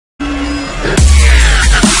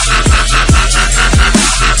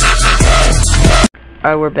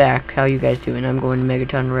Alright, we're back. How you guys doing? I'm going to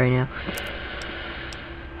Megaton right now.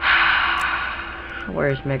 Where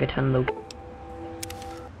is Megaton located?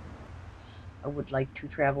 I would like to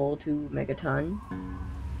travel to Megaton.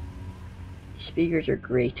 Speakers are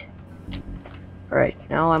great. Alright,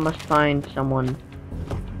 now I must find someone.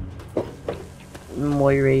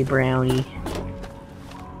 Moira Brownie.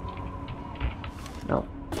 No.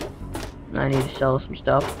 I need to sell some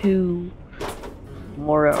stuff to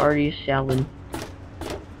Mora Artie's Salad.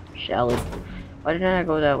 Why didn't I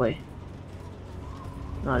go that way?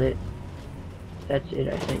 Not it. That's it,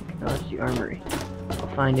 I think. No, it's the armory.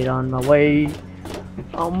 I'll find it on my way.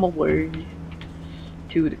 On my way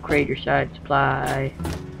to the crater side supply.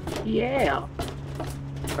 Yeah.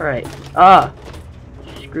 Alright.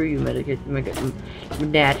 Screw you, Megaton,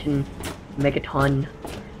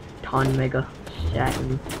 Mega,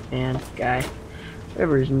 Saturn, man, guy.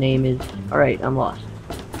 Whatever his name is. Alright, I'm lost.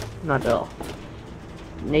 Not at all.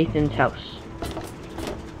 Nathan's house.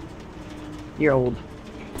 You're old.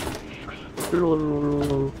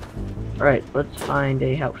 Alright, let's find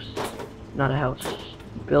a house. Not a house.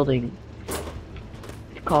 Building.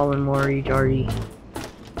 It's Colin Moriarty.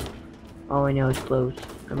 All I know is closed.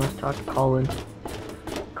 I must talk to Colin.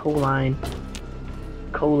 Colin.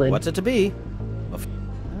 What's it to be?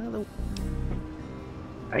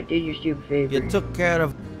 I did your stupid favor. You took care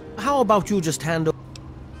of... How about you just handle...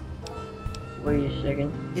 Wait a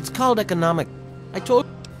second. It's called economic. I told...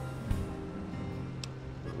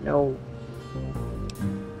 No.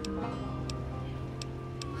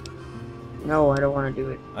 No, I don't want to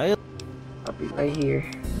do it. I'll be right here.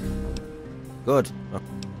 Good.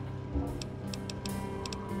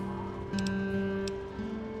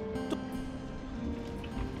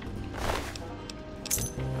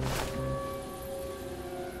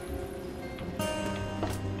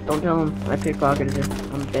 Don't tell him I pickpocketed him.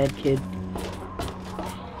 I'm a bad kid.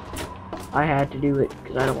 I had to do it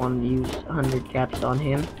because I don't want to use 100 caps on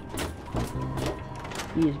him.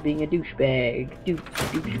 He is being a douchebag.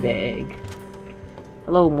 Douchebag.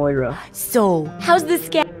 Hello, Moira. So, how's this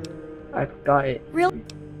guy? I got it. Really?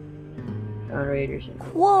 Raiders.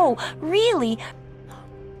 Whoa, really?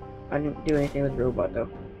 I didn't do anything with the robot though.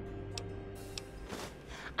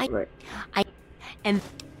 And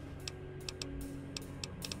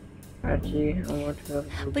actually, I want to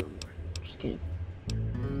have a but just kidding.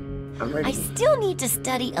 I'm ready. I still need to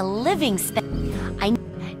study a living spec.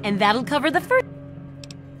 And that'll cover the first.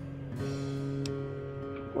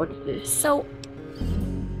 What's this? So.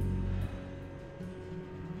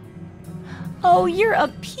 Oh, you're a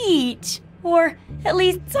peach. Or at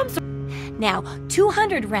least some sort. Now,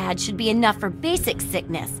 200 rads should be enough for basic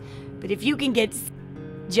sickness. But if you can get.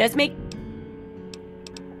 Just make.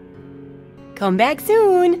 Come back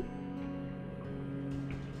soon.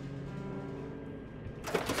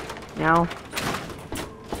 Now,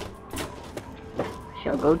 I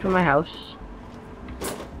shall go to my house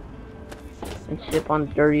and sip on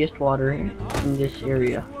the dirtiest water in this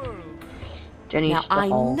area. Jenny's Now, the I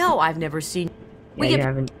hall. know I've never seen. Yeah, you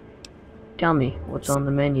haven't. Tell me what's on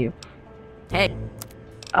the menu. Hey.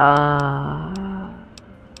 I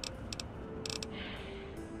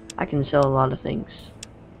can sell a lot of things.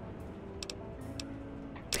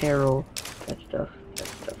 Apparel, that stuff.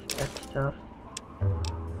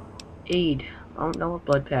 Aid. I don't know what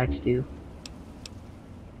blood packs do.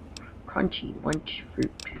 Crunchy lunch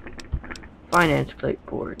fruit. Finance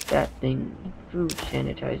clipboard. That thing. Food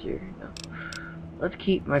sanitizer. No. Let's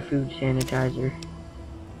keep my food sanitizer.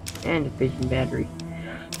 And a vision battery.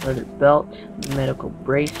 Leather belt. Medical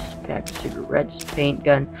brace. Pack of cigarettes. Paint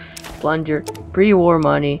gun. Plunger. Pre-war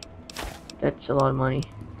money. That's a lot of money.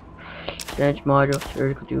 Sense module.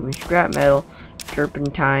 Surgical tubing. Scrap metal.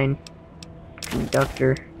 Turpentine.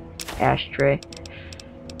 Conductor. Ashtray.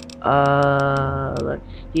 Let's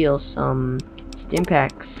steal some stim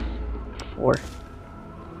packs. 4.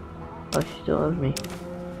 Oh, she still owes me.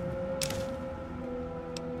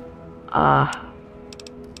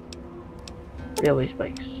 Railway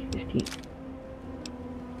spikes. 15.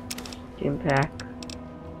 Stim pack.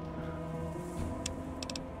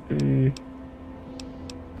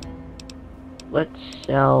 Let's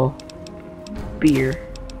sell beer.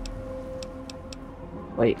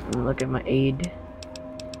 Wait, let me look at my aid.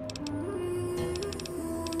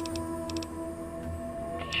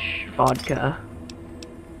 Vodka.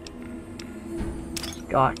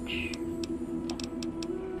 Scotch.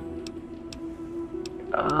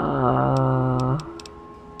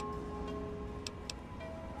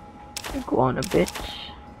 Iguana bits.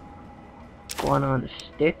 Iguana on the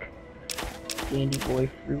stick. Dandy boy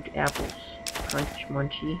fruit apples. Crunch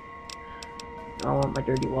munchy. I want my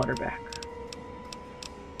dirty water back.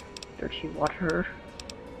 Dirty water.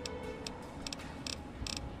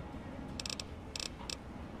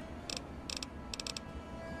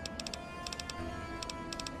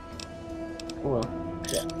 Well,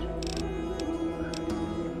 accept.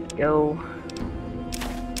 Go.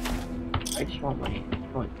 I just want my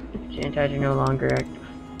sanitizer no longer active.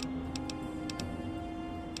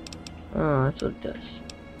 Oh, that's what it does.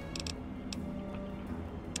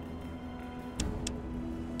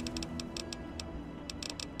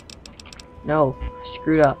 No, I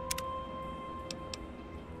screwed up.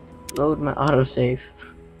 Load my autosave.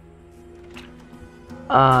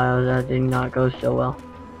 That did not go so well.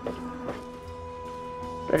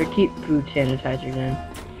 Better keep food sanitizer then.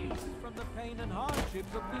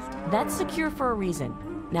 That's secure for a reason.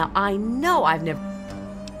 Now, I know I've never...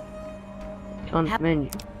 It's on the menu.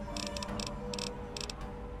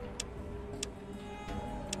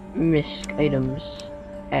 Misc items.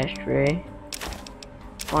 Ashtray.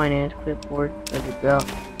 Finance, clipboard, leather belt.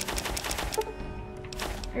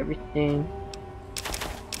 Everything.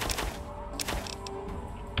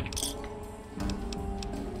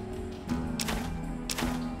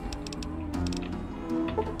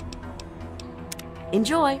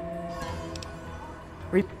 Enjoy.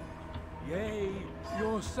 Yea,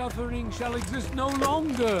 your suffering shall exist no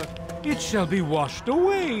longer. It shall be washed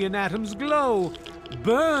away in Atom's glow,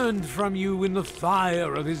 burned from you in the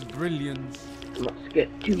fire of his brilliance. Let's get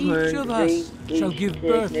Each of us 200 shall give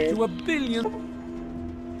birth sickness. to a billion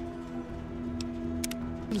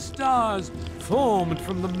stars formed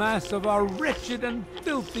from the mass of our wretched and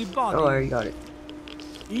filthy bodies. Oh, I already got it.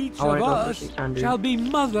 Each I wanna of go for us 600. shall be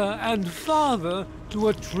mother and father to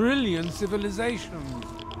a trillion civilizations.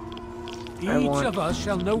 Each want of us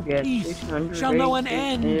shall know get peace, 600 shall know an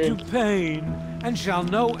end to sickness. pain, and shall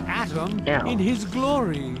know Atom Now. in his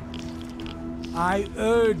glory. I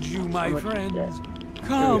urge you, my How much is friends, that?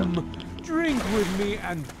 come, drink with me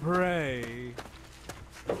and pray.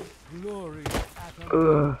 Glory, Atom.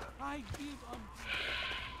 Ugh. I give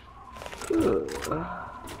unto Ugh.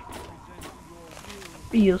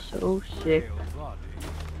 Feel so sick your body.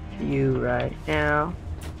 to you right now.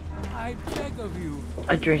 I beg of you,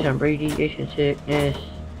 I drink some radiation sickness,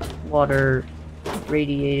 water,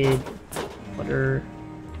 radiated water.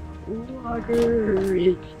 Water,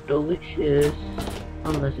 it's delicious.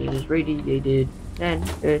 Unless it is radiated, then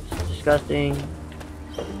it's disgusting.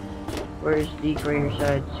 Where's the greater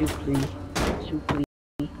side? Souply. Souply.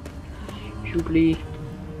 Souply.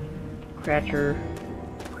 Cratter.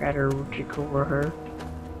 Her.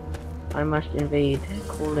 I must invade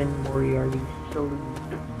Colin Moriarty.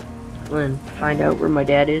 Then find out where my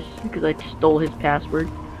dad is because I stole his password,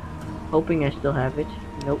 hoping I still have it.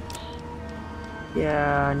 Nope.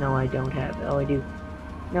 Yeah, no, I don't have it. Oh, I do.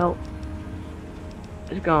 No,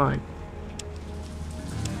 it's gone.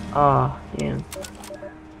 Oh, damn.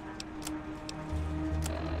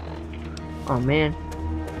 Oh man,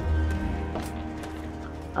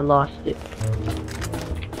 I lost it.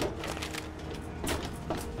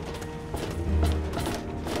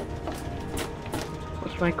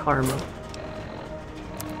 My karma.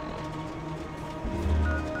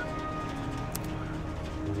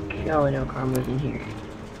 Oh, I know karma's in here.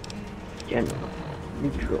 General.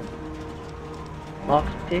 Neutral. Lock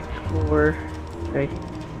pick for... Right.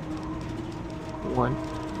 1.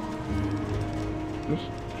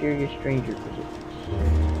 Mysterious stranger visits.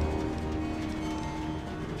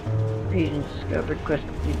 Agent discovered. Quest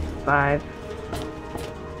completed 5.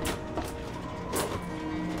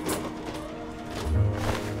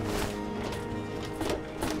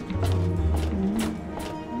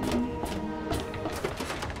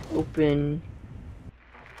 Open.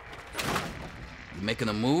 You making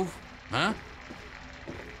a move? Huh?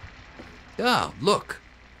 Yeah, look.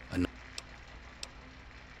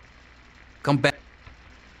 Come back.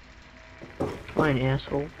 Fine,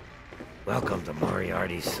 asshole. Welcome to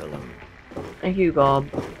Moriarty's saloon. Thank you, Gob.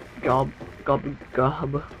 Gob.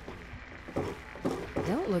 Gob.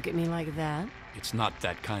 Don't look at me like that. It's not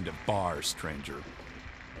that kind of bar, stranger.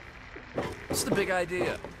 What's the big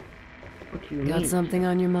idea? What do you Got need? something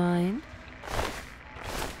on your mind?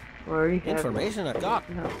 I already have Information I got,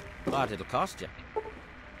 No. but it'll cost you.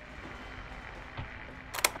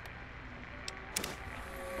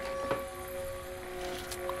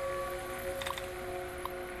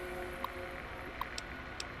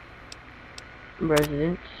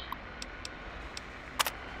 Residents.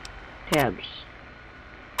 Tabs.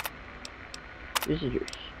 Visitors.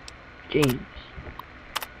 James.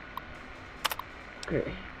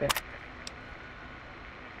 Okay, back.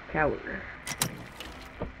 Power.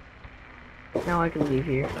 Now I can leave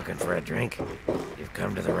here. Looking for a drink? You've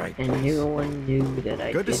come to the right And place. no one knew that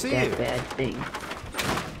I Good to did see that you. bad thing.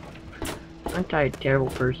 Aren't I a terrible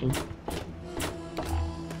person?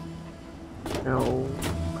 No.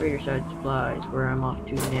 Greater Side Supplies, where I'm off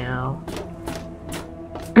to now.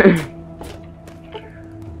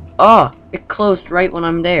 Oh! It closed right when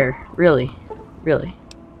I'm there. Really? Really?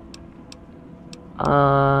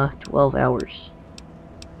 12 hours.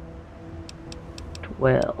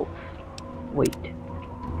 12. Wait.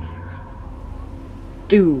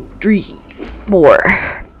 2, 3,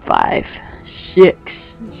 4, 5, 6,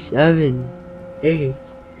 7, 8,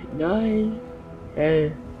 9,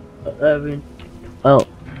 10, 11, 12.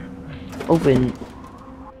 Open.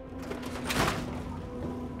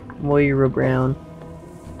 Moira Brown.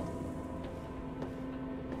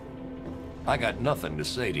 I got nothing to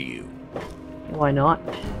say to you. Why not?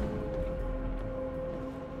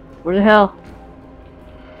 Where the hell?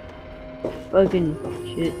 Fucking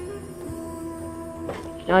shit.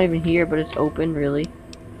 It's not even here, but it's open, really.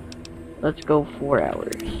 Let's go 4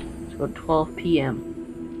 hours. Let's go 12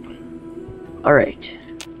 p.m. Alright.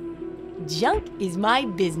 Junk is my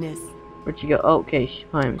business. Where'd you go? Oh, okay,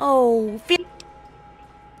 fine. Oh,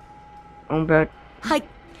 I'm about hi.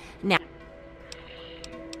 Now,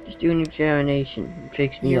 just do an examination and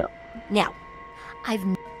fix me up. now, I've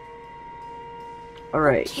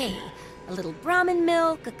Alright. okay. A little Brahmin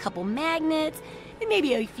milk, a couple magnets, and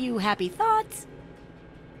maybe a few happy thoughts.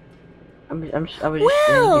 I was just standing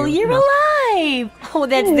Well, here. you're No. alive! Oh,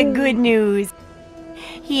 that's the good news.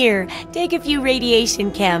 Here, take a few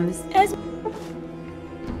radiation chems. As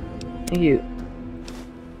Thank you.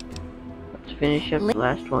 Let's finish up the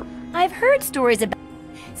last one. I've heard stories about.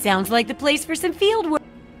 Sounds like the place for some field work.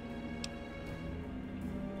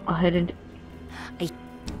 I'll head into... I-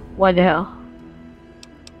 Why the hell?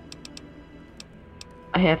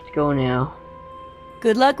 I have to go now.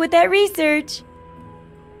 Good luck with that research.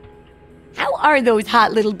 How are those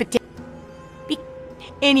hot little potatoes?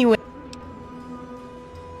 Anyway.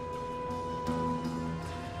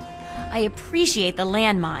 I appreciate the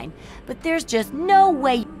landmine, but there's just no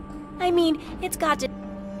way. I mean, it's got to.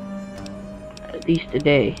 At least a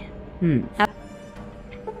day.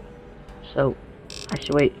 So, I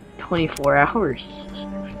should wait 24 hours.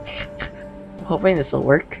 I'm hoping this will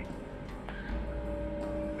work.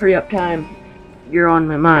 Hurry up, time. You're on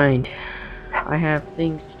my mind. I have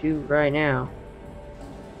things to do right now.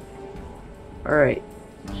 Alright.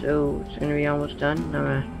 So, it's gonna be almost done. I'm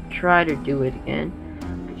gonna try to do it again.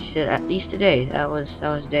 She said at least a day. That was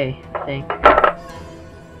a day, I think.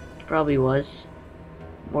 Probably was.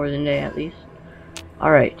 More than a day, at least.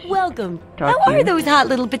 Alright. Welcome. Talk How to are you. those hot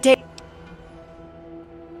little potatoes?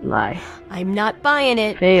 Lie. I'm not buying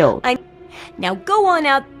it. Failed. Now go on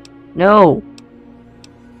out. No!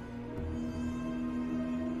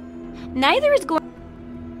 Neither is going.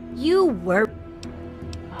 You were.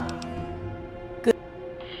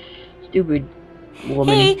 Stupid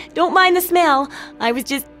woman. Hey, don't mind the smell. I was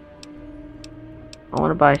just. I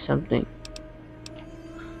want to buy something.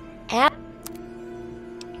 At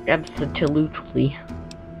Absolutely.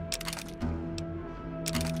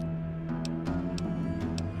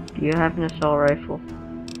 Do you have an assault rifle?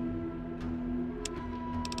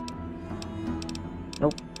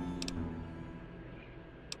 Nope.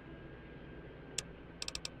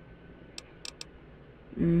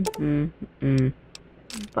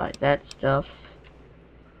 Buy that stuff.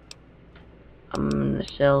 I'm gonna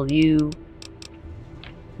sell you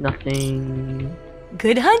nothing.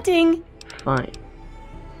 good hunting. Fine.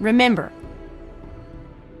 Remember,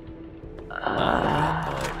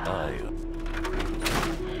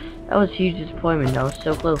 That was a huge disappointment. That was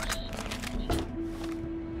so close.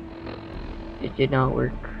 It did not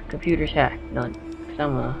work. Computer's hacked. None. 'Cause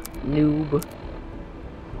I'm a noob.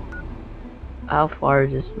 How far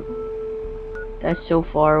is this? That's so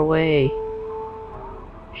far away.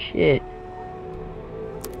 Shit.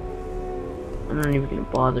 I'm not even gonna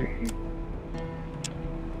bother.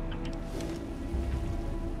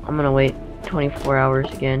 I'm gonna wait 24 hours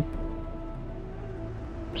again.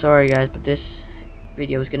 Sorry guys, but this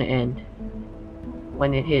video is gonna end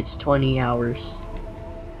when it hits 20 hours.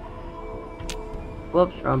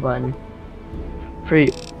 Whoops, wrong button. Free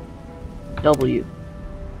W.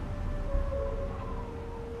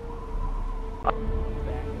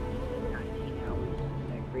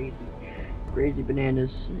 Crazy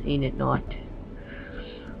bananas, ain't it not?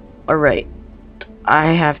 Alright. I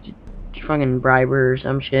have to fucking bribe her or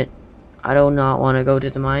some shit. I do not want to go to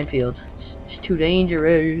the minefield. It's too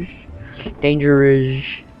dangerous. Dangerous.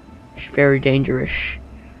 It's very dangerous.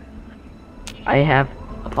 I have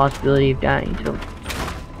a possibility of dying, so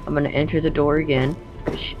I'm gonna enter the door again.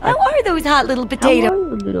 How are those hot little How potatoes? are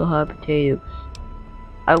you, little hot potatoes?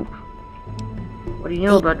 Oh. What do you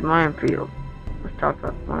know about the minefield? Let's talk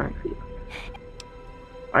about the minefield.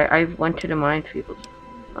 I went to the minefield.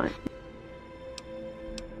 Fine.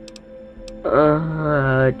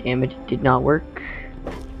 Damn it, it did not work.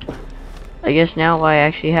 I guess now I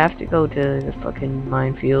actually have to go to the fucking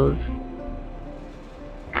minefield.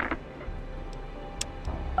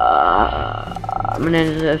 I'm gonna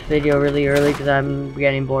end this video really early because I'm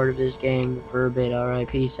getting bored of this game for a bit. Alright,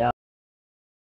 peace out.